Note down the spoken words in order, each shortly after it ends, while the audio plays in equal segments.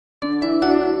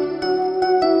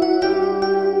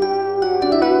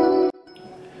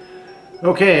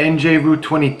Okay,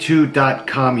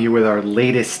 NJroute22.com here with our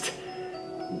latest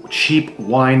cheap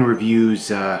wine reviews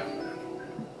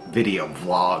video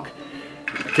vlog.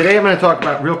 Today I'm going to talk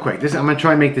about, real quick, I'm going to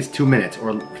try and make this 2 minutes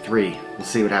or 3. We'll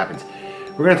see what happens.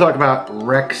 We're going to talk about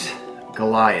Rex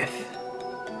Goliath.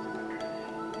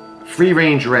 Free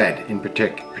range red in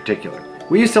particular.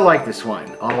 We used to like this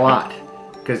wine a lot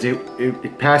because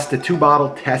it passed the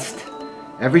 2-bottle test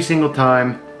every single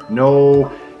time.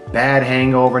 No bad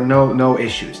hangover, no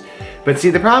issues. But see,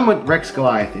 the problem with Rex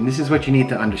Goliath, and this is what you need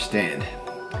to understand,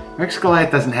 Rex Goliath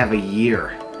doesn't have a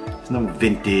year. There's no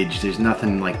vintage, there's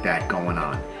nothing like that going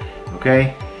on,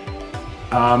 okay?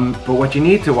 But what you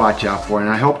need to watch out for, and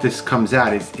I hope this comes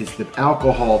out, is the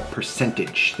alcohol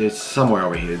percentage. There's somewhere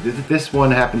over here. This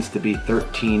one happens to be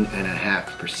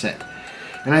 13.5%.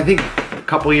 And I think a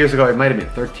couple of years ago it might have been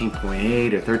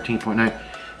 13.8 or 13.9.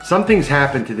 Something's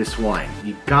happened to this wine.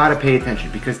 You gotta pay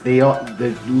attention because the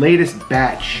latest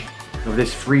batch of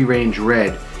this free range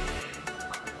red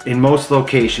in most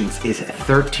locations is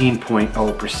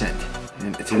 13.0%.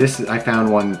 And so this, I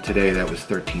found one today that was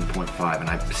 13.5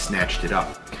 and I snatched it up.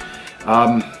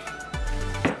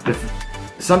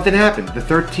 Something happened. The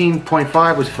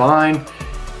 13.5 was fine,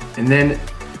 and then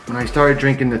when I started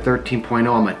drinking the 13.0,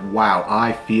 I'm like, wow,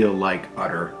 I feel like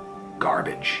utter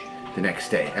garbage the next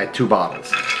day at 2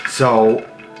 bottles. So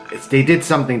they did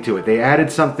something to it. They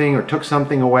added something or took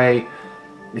something away.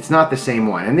 It's not the same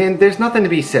wine. And then there's nothing to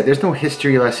be said. There's no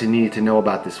history lesson you need to know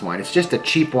about this wine. It's just a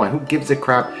cheap wine. Who gives a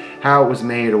crap how it was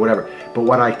made or whatever? But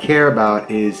what I care about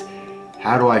is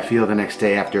how do I feel the next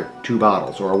day after 2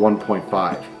 bottles or a 1.5,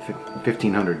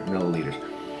 1,500 milliliters.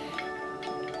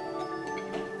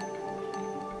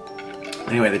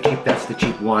 Anyway, that's the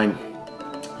cheap wine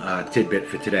tidbit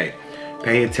for today.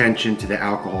 Pay attention to the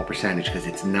alcohol percentage because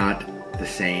it's not the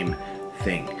same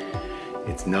thing.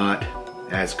 It's not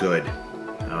as good.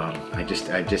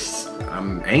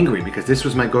 I'm angry because this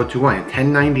was my go-to wine.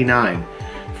 $10.99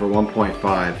 for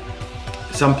 1.5.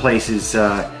 Some places,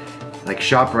 like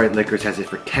ShopRite Liquors, has it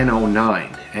for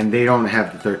 $10.09, and they don't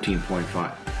have the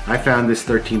 13.5. I found this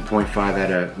 13.5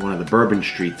 at one of the bourbon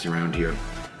streets around here,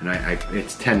 and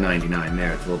it's $10.99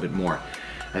 there. It's a little bit more.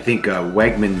 I think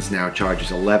Wegmans now charges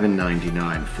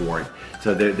 $11.99 for it.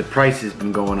 So the price has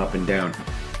been going up and down.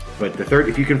 But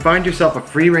if you can find yourself a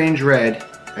free range red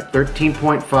at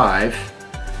 13.5,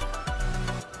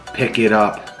 pick it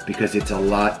up because it's a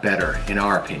lot better, in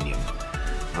our opinion,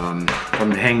 from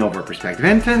the hangover perspective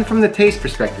and from the taste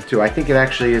perspective too. I think it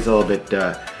actually is a little bit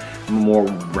more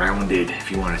rounded,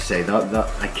 if you want to say.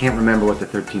 I can't remember what the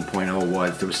 13.0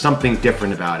 was. There was something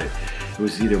different about it. It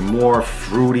was either more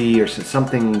fruity or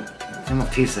something. It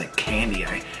almost tastes like candy.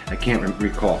 I can't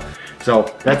recall. So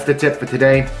that's the tip for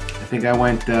today. I think I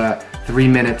went 3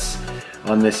 minutes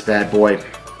on this bad boy.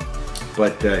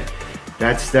 But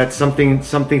that's something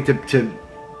to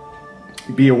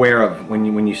be aware of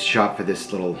when you shop for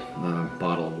this little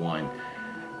bottle of wine.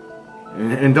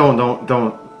 And don't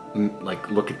like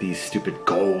look at these stupid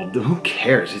gold. Who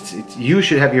cares? You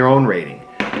should have your own rating.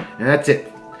 And that's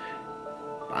it.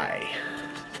 Bye.